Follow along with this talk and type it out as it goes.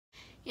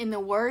In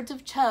the words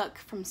of Chuck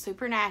from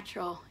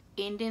Supernatural,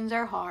 endings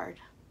are hard.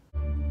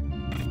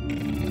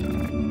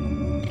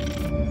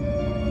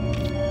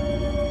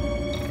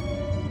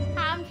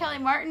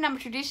 Martin. I'm a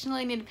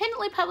traditionally and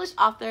independently published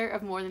author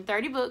of more than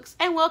 30 books,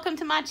 and welcome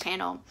to my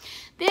channel.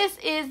 This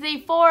is the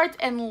fourth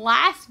and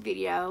last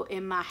video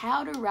in my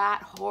How to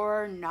Write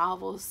Horror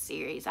Novels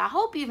series. I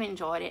hope you've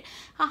enjoyed it.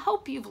 I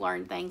hope you've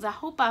learned things. I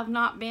hope I've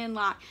not been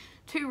like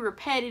too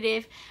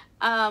repetitive.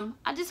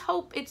 I just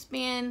hope it's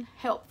been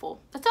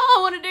helpful. That's all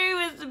I want to do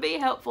is to be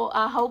helpful.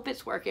 I hope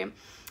it's working.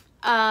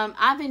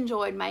 I've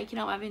enjoyed making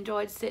them. I've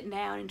enjoyed sitting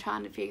down and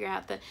trying to figure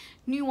out the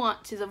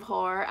nuances of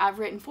horror. I've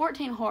written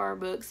 14 horror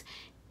books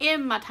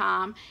in my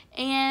time,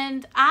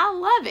 and I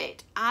love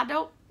it. I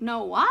don't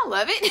know why I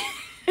love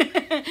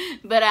it,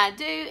 but I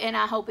do, and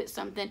I hope it's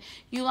something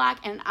you like,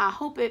 and I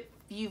hope if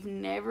you've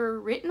never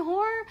written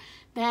horror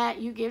that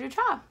you give it a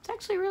try. It's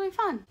actually really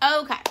fun.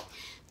 Okay,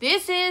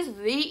 this is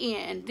the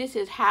end. This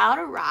is how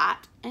to write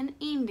an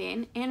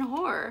ending in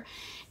horror,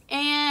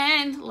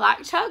 and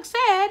like Chuck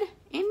said,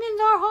 endings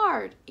are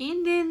hard.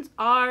 Endings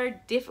are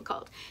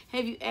difficult.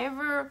 Have you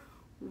ever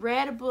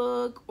read a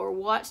book or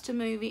watched a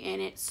movie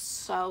and it's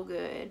so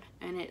good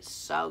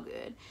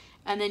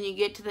and then you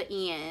get to the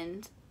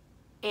end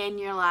and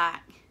you're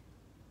like,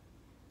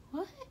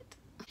 what?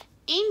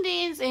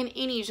 Endings in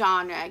any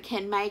genre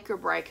can make or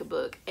break a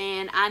book,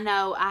 and I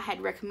know I had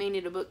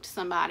recommended a book to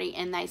somebody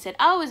and they said,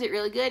 oh, is it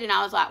really good? And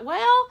I was like,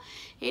 well,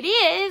 it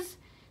is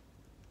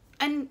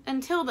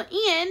until the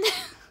end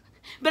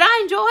but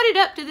I enjoyed it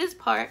up to this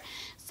part.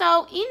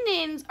 So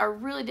endings are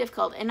really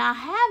difficult, and I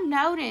have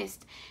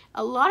noticed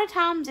a lot of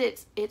times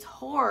it's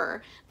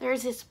horror.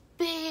 There's this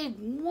big,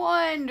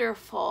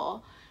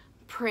 wonderful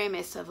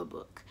premise of a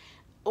book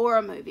or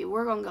a movie.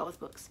 We're going to go with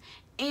books.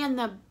 And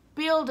the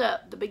build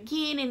up, the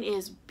beginning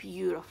is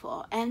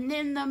beautiful. And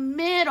then the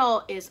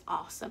middle is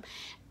awesome.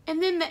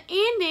 And then the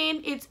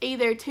ending, it's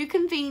either too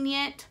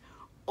convenient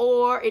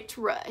or it's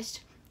rushed.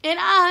 And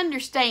I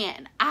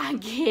understand. I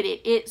get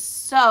it. It's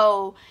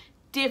so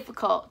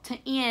difficult to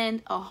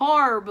end a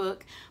horror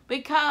book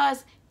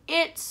because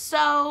it's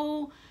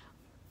so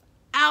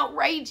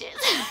outrageous.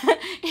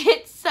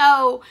 It's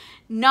so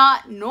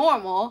not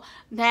normal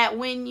that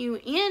when you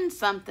end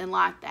something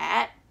like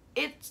that,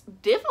 it's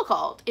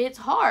difficult. It's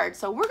hard.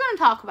 So we're going to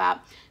talk about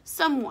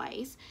some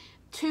ways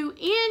to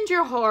end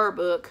your horror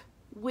book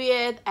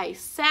with a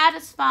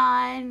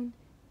satisfying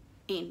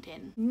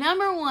ending.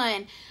 Number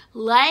one,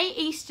 lay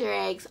Easter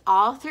eggs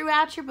all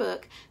throughout your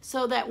book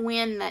so that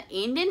when the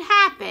ending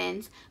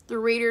happens, the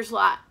reader's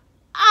like,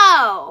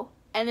 oh,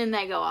 and then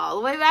they go all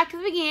the way back to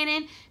the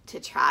beginning to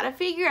try to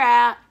figure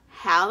out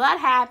how that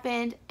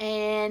happened,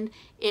 and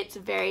it's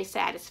very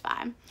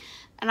satisfying.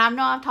 And I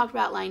know I've talked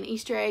about laying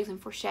Easter eggs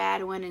and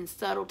foreshadowing and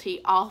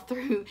subtlety all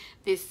through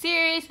this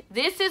series.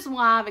 This is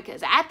why,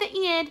 because at the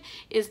end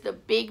is the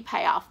big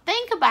payoff.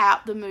 Think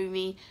about the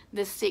movie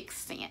The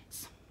Sixth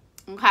Sense,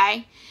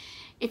 okay?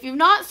 If you've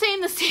not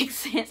seen The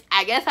Sixth Sense,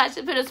 I guess I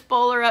should put a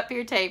spoiler up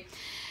here too.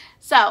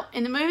 So,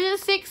 in the movie The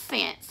Sixth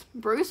Sense,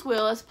 Bruce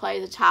Willis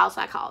plays a child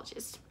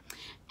psychologist.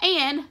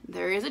 And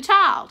there is a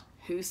child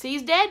who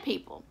sees dead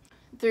people.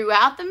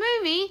 Throughout the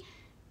movie,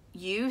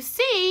 you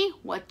see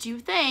what you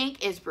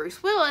think is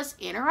Bruce Willis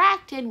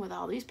interacting with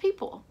all these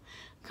people.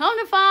 Come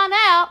to find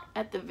out,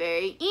 at the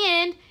very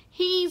end,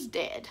 he's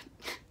dead.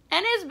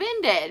 And has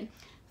been dead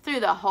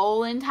through the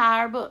whole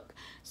entire book.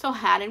 So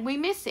how did we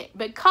miss it?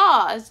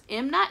 Because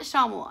M. Night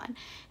Shyamalan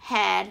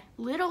had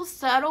little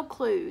subtle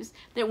clues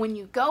that when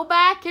you go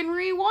back and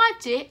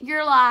rewatch it,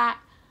 you're like,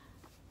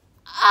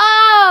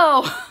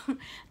 oh,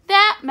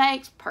 that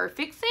makes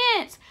perfect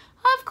sense.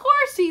 Of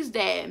course he's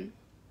dead.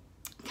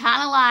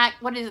 Kind of like,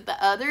 what is it,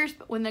 The Others,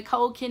 but with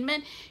Nicole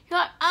Kidman. You're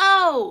like,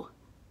 oh,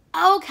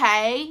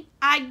 okay,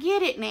 I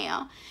get it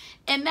now.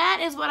 And that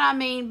is what I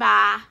mean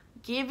by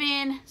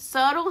giving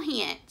subtle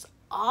hints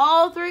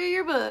all through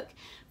your book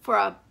for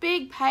a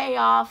big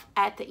payoff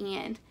at the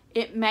end.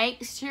 It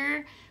makes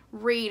your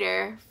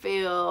reader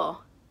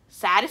feel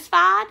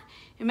satisfied.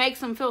 It makes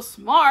them feel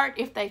smart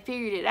if they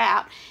figured it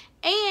out.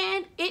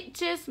 And it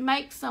just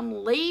makes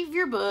them leave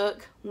your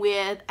book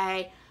with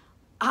a,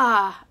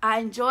 I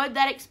enjoyed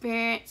that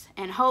experience,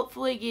 and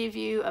hopefully give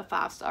you a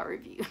 5-star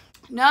review.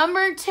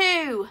 Number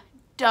two,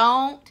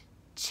 don't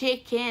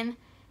chicken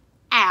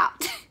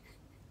out.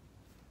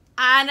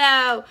 I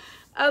know.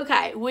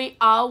 Okay, we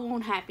all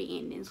want happy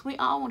endings. We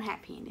all want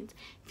happy endings.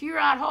 If you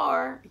write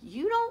horror,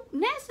 you don't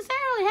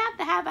necessarily have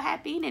to have a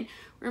happy ending.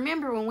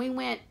 Remember when we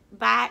went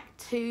back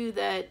to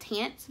the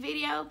tense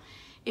video?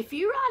 If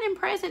you write in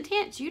present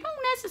tense, you don't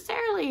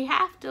necessarily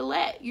have to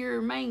let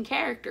your main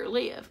character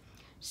live.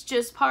 It's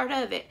just part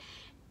of it.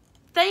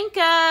 Think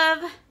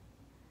of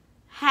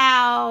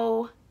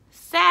how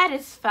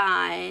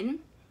satisfying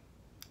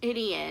it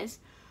is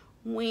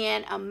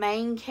when a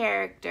main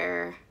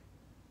character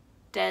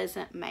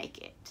doesn't make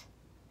it.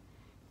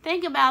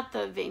 Think about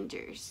the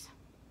Avengers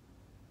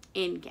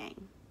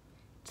Endgame.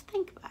 Just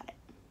think about it.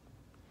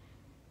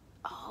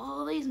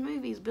 All these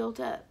movies built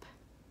up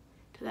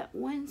to that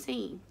one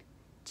scene.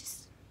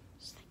 Just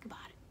think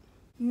about it.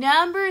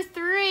 Number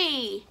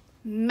 3,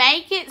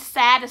 make it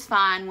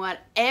satisfying,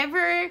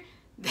 whatever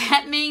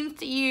that means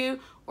to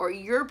you or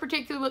your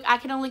particular book. I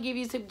can only give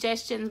you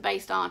suggestions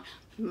based on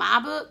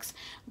my books,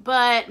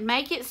 but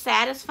make it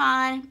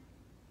satisfying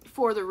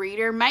for the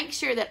reader. Make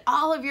sure that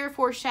all of your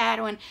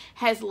foreshadowing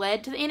has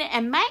led to the end,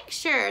 and make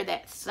sure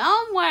that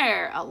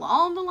somewhere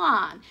along the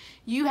line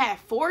you have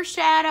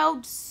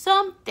foreshadowed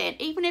something,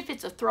 even if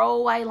it's a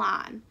throwaway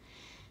line.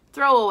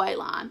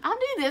 I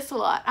do this a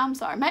lot. I'm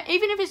sorry.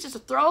 Even if it's just a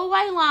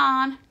throwaway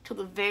line to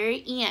the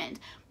very end,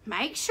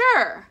 make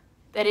sure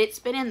that it's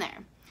been in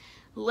there.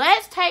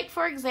 Let's take,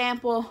 for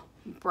example,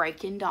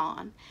 Breaking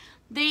Dawn,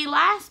 the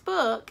last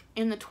book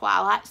in the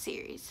Twilight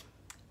series.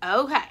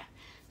 Okay,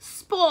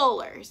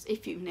 spoilers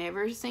if you've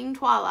never seen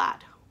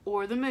Twilight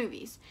or the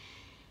movies.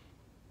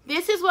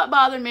 This is what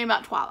bothered me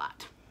about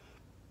Twilight.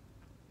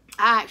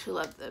 I actually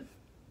love the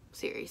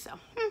series, so.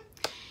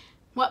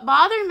 What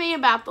bothered me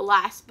about the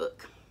last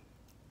book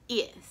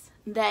is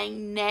they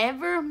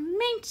never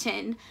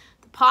mentioned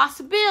the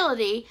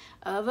possibility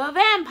of a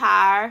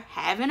vampire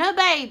having a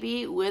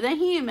baby with a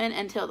human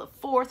until the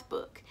 4th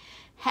book.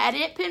 Had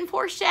it been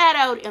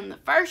foreshadowed in the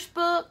 1st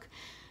book,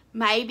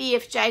 maybe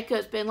if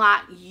Jacob's been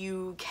like,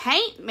 you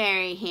can't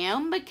marry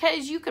him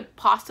because you could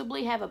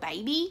possibly have a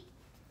baby,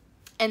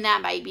 and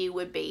that baby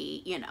would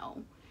be, you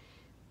know,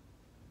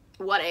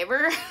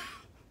 whatever.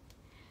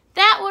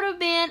 That would have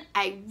been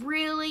a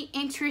really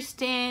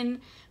interesting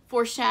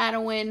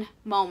foreshadowing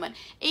moment.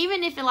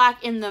 Even if,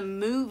 like in the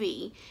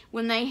movie,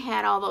 when they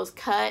had all those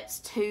cuts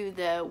to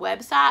the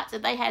websites,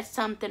 that they had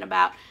something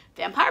about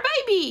vampire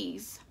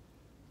babies,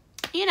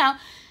 you know,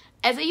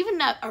 as even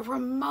a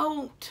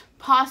remote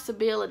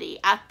possibility,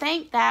 I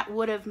think that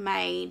would have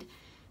made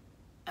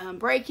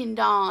Breaking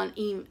Dawn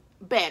even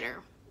better,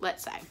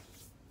 let's say.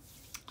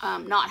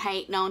 Not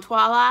hating on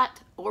Twilight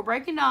or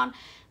Breaking Dawn,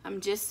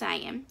 I'm just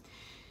saying,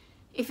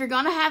 if you're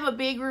going to have a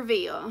big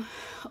reveal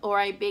or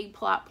a big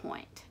plot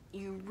point,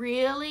 you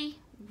really,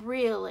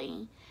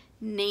 really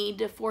need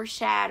to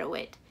foreshadow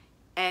it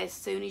as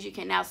soon as you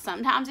can. Now,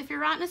 sometimes if you're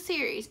writing a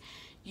series,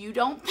 you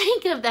don't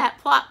think of that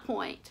plot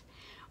point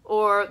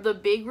or the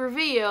big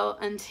reveal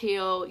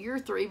until you're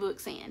 3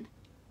 books in.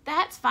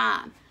 That's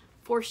fine.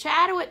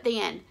 Foreshadow it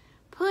then.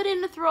 Put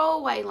in the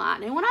throwaway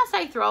line. And when I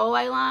say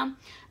throwaway line,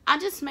 I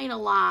just mean a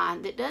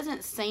line that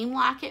doesn't seem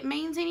like it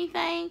means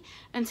anything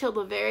until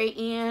the very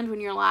end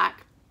when you're like,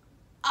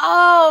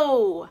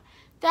 oh,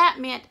 that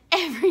meant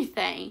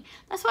everything.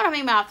 That's what I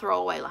mean by a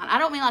throwaway line. I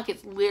don't mean like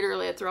it's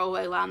literally a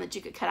throwaway line that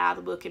you could cut out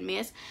of the book and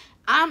miss.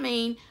 I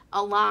mean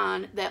a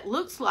line that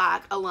looks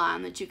like a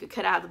line that you could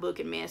cut out of the book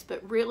and miss,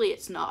 but really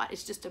it's not.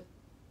 It's just a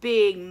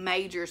big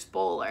major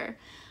spoiler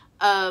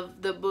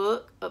of the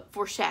book of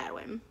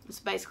foreshadowing. That's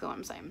basically what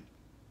I'm saying.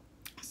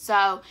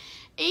 So,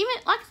 even,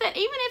 like I said,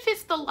 even if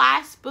it's the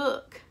last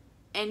book,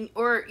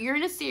 or you're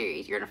in a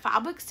series, you're in a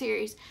 5-book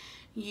series,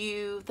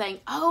 you think,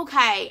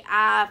 okay,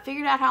 I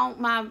figured out how I want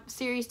my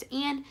series to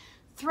end,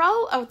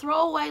 throw a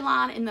throwaway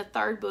line in the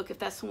 3rd book if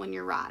that's the one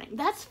you're writing.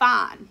 That's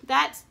fine.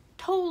 That's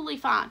totally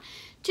fine.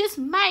 Just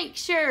make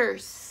sure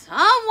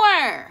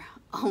somewhere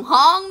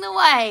along the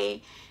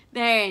way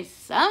there is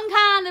some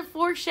kind of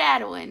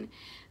foreshadowing.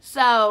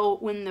 So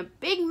when the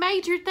big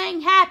major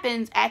thing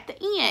happens at the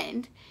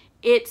end,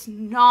 it's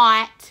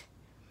not,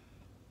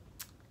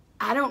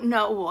 I don't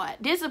know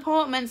what.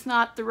 Disappointment's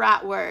not the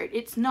right word.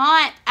 It's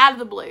not out of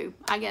the blue.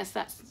 I guess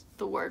that's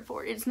the word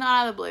for it. It's not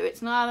out of the blue.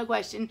 It's not out of the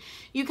question.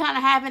 You kind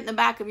of have it in the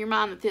back of your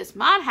mind that this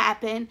might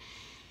happen.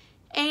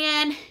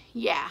 And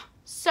yeah,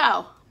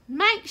 so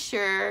make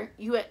sure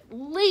you at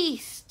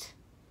least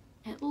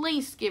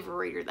give a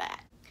reader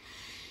that.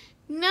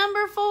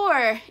 Number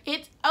 4,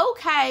 it's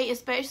okay,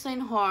 especially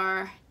in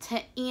horror,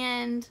 to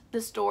end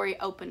the story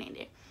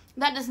open-ended.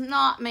 That does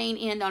not mean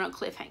end on a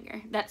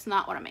cliffhanger. That's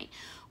not what I mean.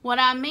 What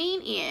I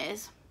mean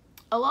is,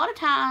 a lot of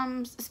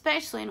times,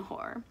 especially in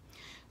horror,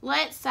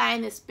 let's say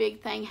this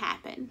big thing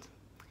happened,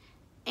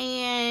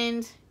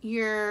 and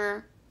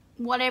your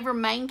whatever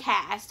main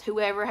cast,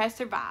 whoever has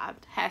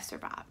survived,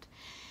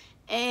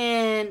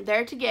 and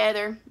they're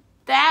together,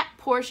 that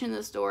portion of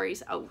the story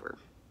is over.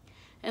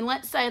 And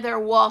let's say they're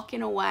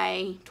walking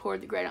away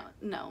toward the great,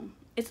 no,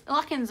 it's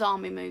like in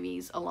zombie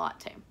movies a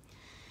lot too.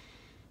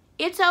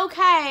 It's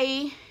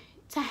okay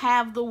to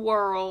have the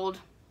world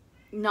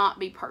not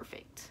be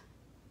perfect.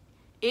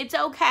 It's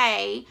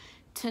okay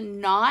to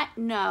not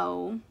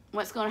know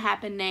what's going to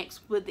happen next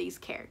with these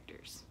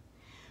characters.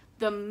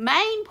 The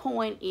main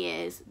point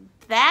is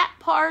that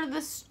part of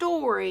the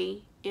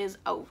story is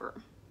over.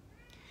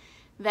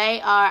 They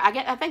are,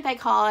 I think they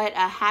call it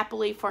a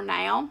happily for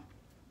now.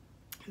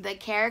 The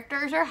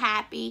characters are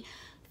happy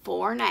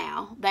for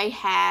now. They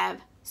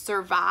have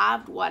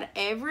survived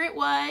whatever it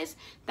was.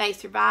 They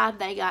survived.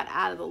 They got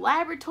out of the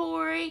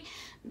laboratory.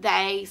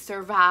 They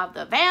survived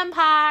the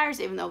vampires,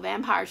 even though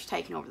vampires are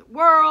taking over the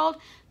world.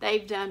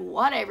 They've done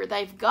whatever.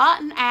 They've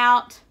gotten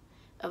out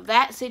of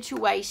that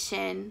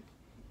situation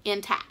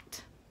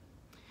intact.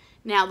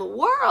 Now, the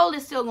world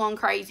is still going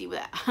crazy with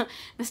that.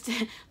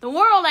 The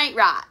world ain't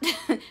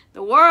right.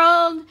 The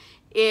world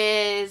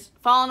is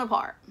falling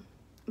apart.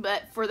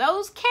 But for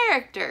those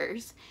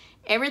characters,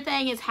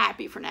 everything is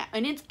happy for now.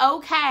 And it's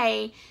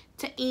okay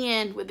to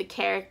end with the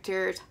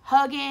characters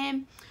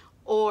hugging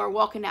or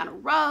walking down a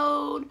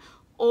road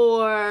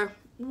or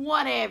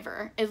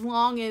whatever, as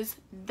long as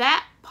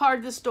that part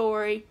of the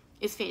story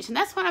is finished. And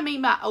that's what I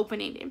mean by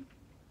open-ended.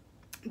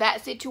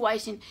 That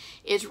situation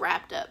is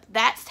wrapped up.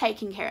 That's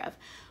taken care of.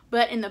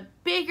 But in the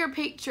bigger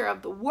picture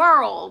of the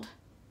world,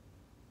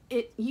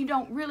 you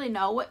don't really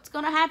know what's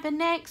going to happen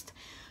next.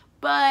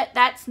 But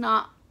that's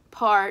not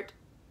part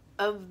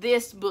of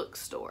this book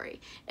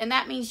story. And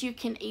that means you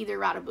can either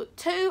write a book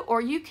 2,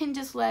 or you can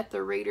just let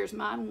the reader's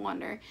mind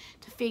wander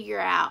to figure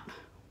out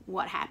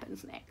what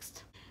happens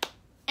next.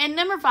 And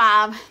number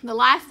 5, the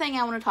last thing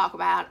I want to talk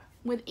about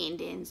with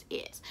endings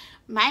is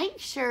make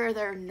sure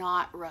they're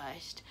not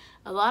rushed.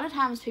 A lot of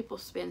times people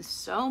spend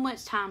so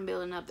much time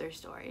building up their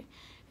story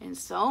and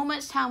so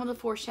much time with the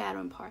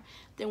foreshadowing part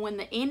that when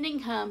the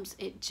ending comes,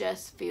 it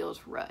just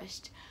feels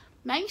rushed.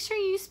 Make sure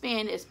you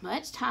spend as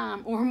much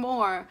time or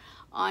more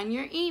on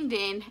your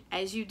ending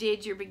as you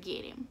did your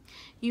beginning.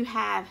 You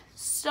have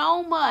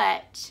so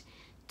much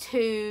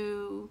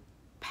to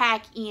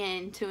pack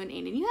into an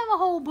ending. You have a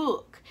whole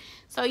book.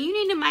 So you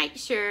need to make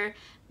sure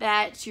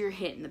that you're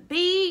hitting the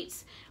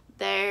beats,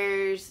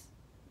 there's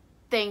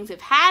things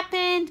have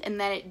happened, and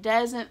that it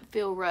doesn't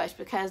feel rushed,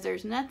 because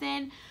there's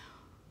nothing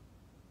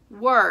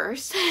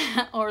worse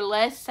or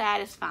less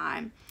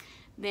satisfying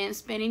than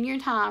spending your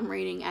time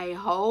reading a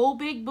whole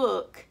big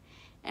book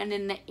and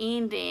then the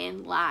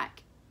ending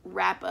like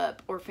wrap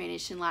up or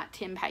finish in like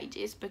 10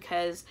 pages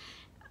because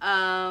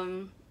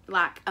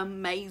like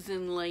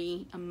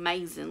amazingly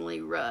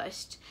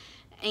rushed.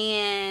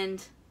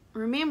 And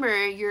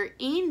remember, your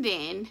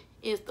ending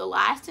is the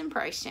last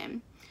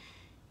impression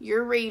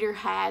your reader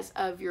has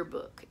of your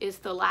book. It's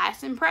the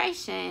last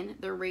impression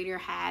the reader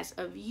has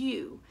of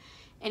you.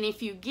 And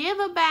if you give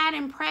a bad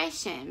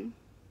impression,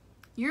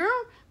 your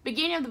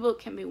beginning of the book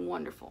can be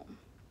wonderful,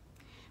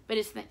 but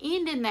it's the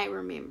ending they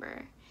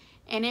remember.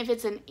 And if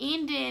it's an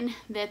ending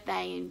that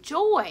they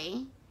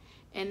enjoy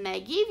and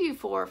they give you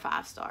 4 or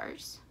 5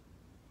 stars,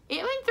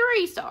 even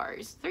 3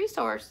 stars, 3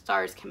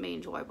 stars can be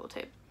enjoyable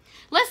too.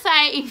 Let's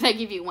say if they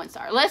give you 1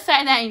 star, let's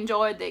say they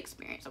enjoyed the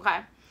experience,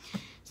 okay?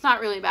 It's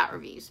not really about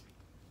reviews.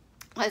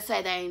 Let's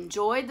say they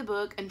enjoyed the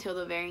book until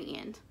the very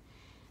end.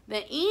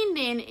 The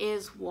ending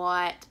is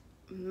what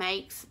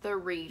makes the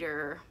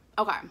reader,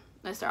 okay,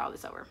 let's start all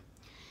this over.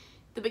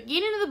 The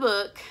beginning of the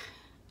book,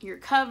 your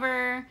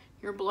cover,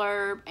 your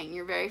blurb, and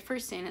your very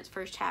first sentence,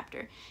 first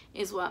chapter,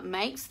 is what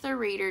makes the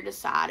reader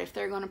decide if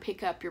they're going to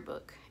pick up your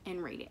book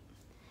and read it.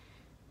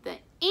 The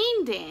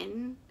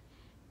ending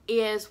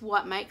is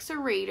what makes a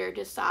reader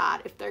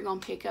decide if they're going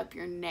to pick up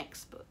your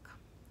next book.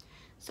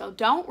 So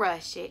don't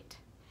rush it.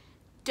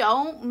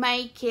 Don't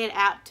make it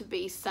out to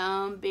be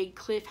some big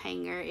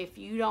cliffhanger if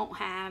you don't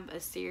have a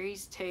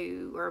series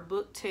 2 or a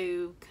book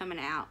 2 coming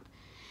out.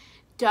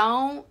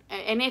 Don't,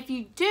 and if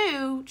you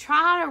do,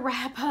 try to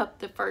wrap up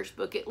the first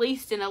book, at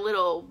least in a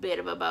little bit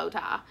of a bow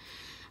tie.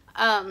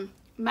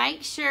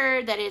 Make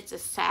sure that it's a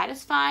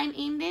satisfying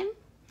ending.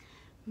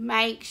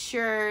 Make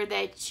sure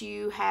that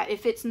you have,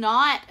 if it's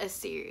not a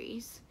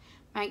series,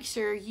 make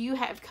sure you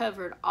have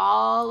covered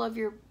all of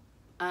your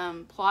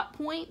plot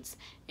points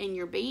and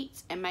your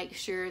beats, and make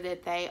sure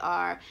that they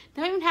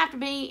don't even have to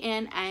be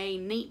in a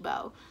neat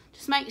bow.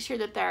 Just make sure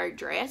that they're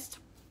addressed,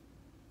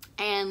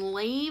 and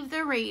leave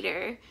the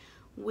reader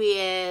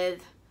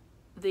with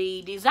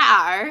the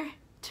desire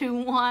to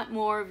want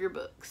more of your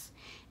books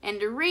and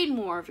to read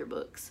more of your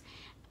books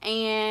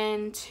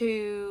and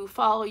to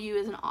follow you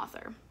as an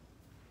author.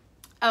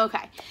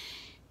 Okay,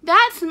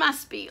 that's my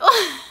spiel.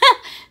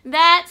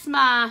 That's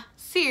my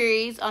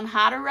series on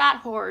how to write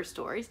horror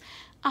stories.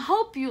 I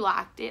hope you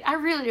liked it. I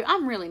really do.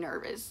 I'm really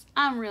nervous.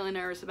 I'm really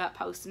nervous about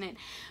posting it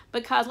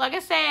because, like I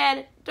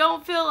said,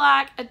 don't feel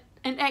like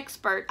an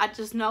expert. I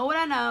just know what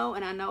I know,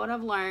 and I know what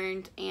I've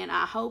learned, and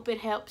I hope it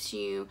helps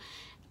you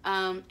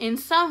in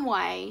some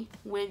way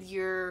with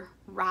your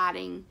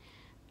writing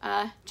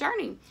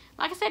journey.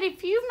 Like I said,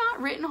 if you've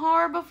not written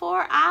horror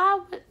before,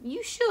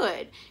 you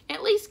should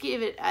at least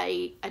give it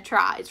a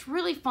try. It's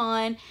really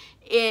fun.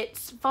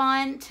 It's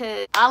fun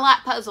I like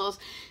puzzles,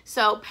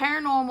 so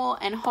paranormal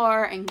and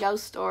horror and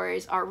ghost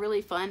stories are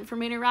really fun for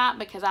me to write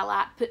because I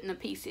like putting the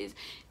pieces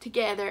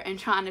together and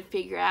trying to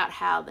figure out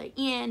how they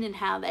end and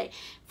how they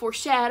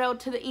foreshadow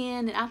to the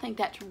end, and I think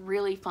that's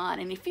really fun.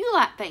 And if you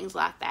like things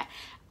like that,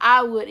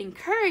 I would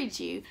encourage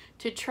you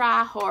to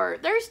try horror.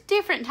 There's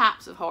different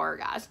types of horror,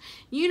 guys.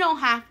 You don't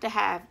have to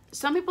have,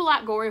 some people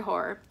like gory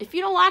horror. If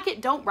you don't like it,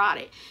 don't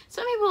write it.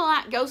 Some people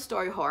like ghost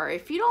story horror.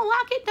 If you don't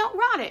like it, don't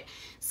write it.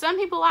 Some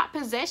people like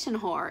possession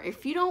horror.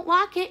 If you don't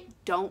like it,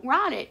 don't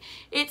write it.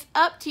 It's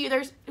up to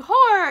you.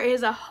 Horror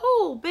is a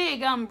whole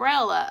big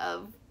umbrella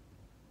of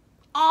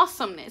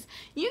awesomeness.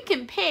 You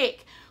can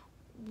pick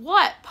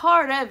what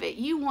part of it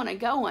you want to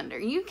go under.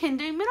 You can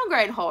do middle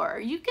grade horror.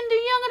 You can do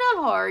young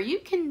adult horror. You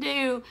can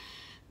do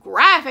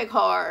graphic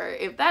horror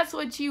if that's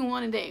what you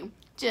want to do.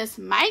 Just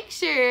make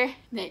sure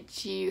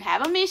that you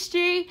have a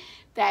mystery,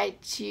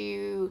 that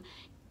you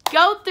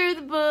go through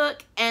the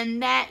book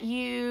and that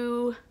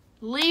you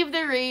leave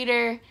the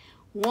reader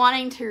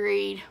wanting to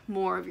read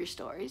more of your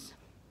stories.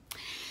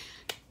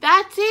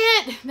 That's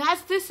it.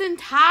 That's this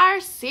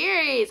entire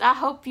series. I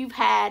hope you've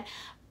had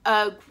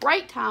a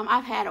great time.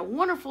 I've had a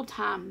wonderful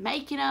time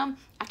making them.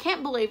 I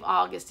can't believe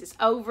August is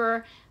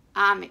over.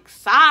 I'm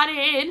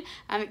excited.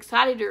 I'm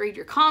excited to read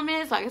your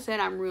comments. Like I said,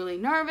 I'm really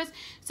nervous.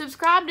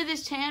 Subscribe to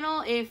this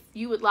channel if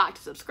you would like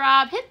to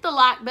subscribe. Hit the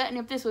like button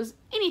if this was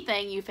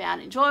anything you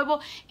found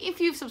enjoyable.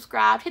 If you've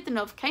subscribed, hit the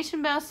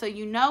notification bell so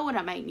you know when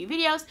I make new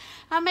videos.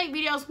 I make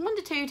videos 1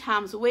 to 2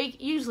 times a week,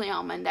 usually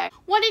on Monday.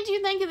 What did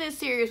you think of this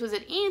series? Was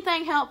it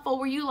anything helpful?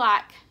 Were you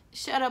like,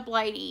 shut up,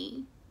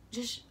 lady,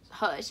 just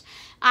hush?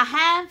 I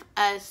have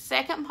a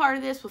second part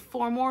of this with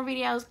 4 more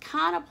videos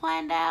kind of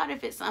planned out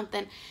if it's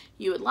something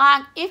you would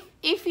like.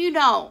 If you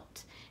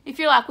don't, if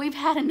you're like, we've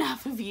had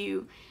enough of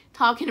you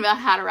talking about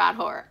how to write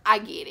horror, I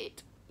get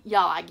it.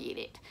 Y'all, I get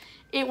it.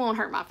 It won't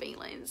hurt my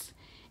feelings.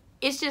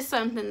 It's just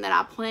something that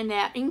I planned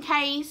out in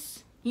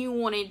case you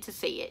wanted to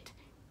see it.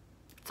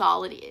 That's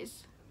all it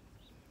is.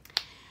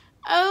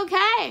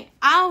 Okay,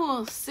 I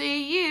will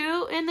see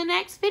you in the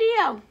next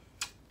video.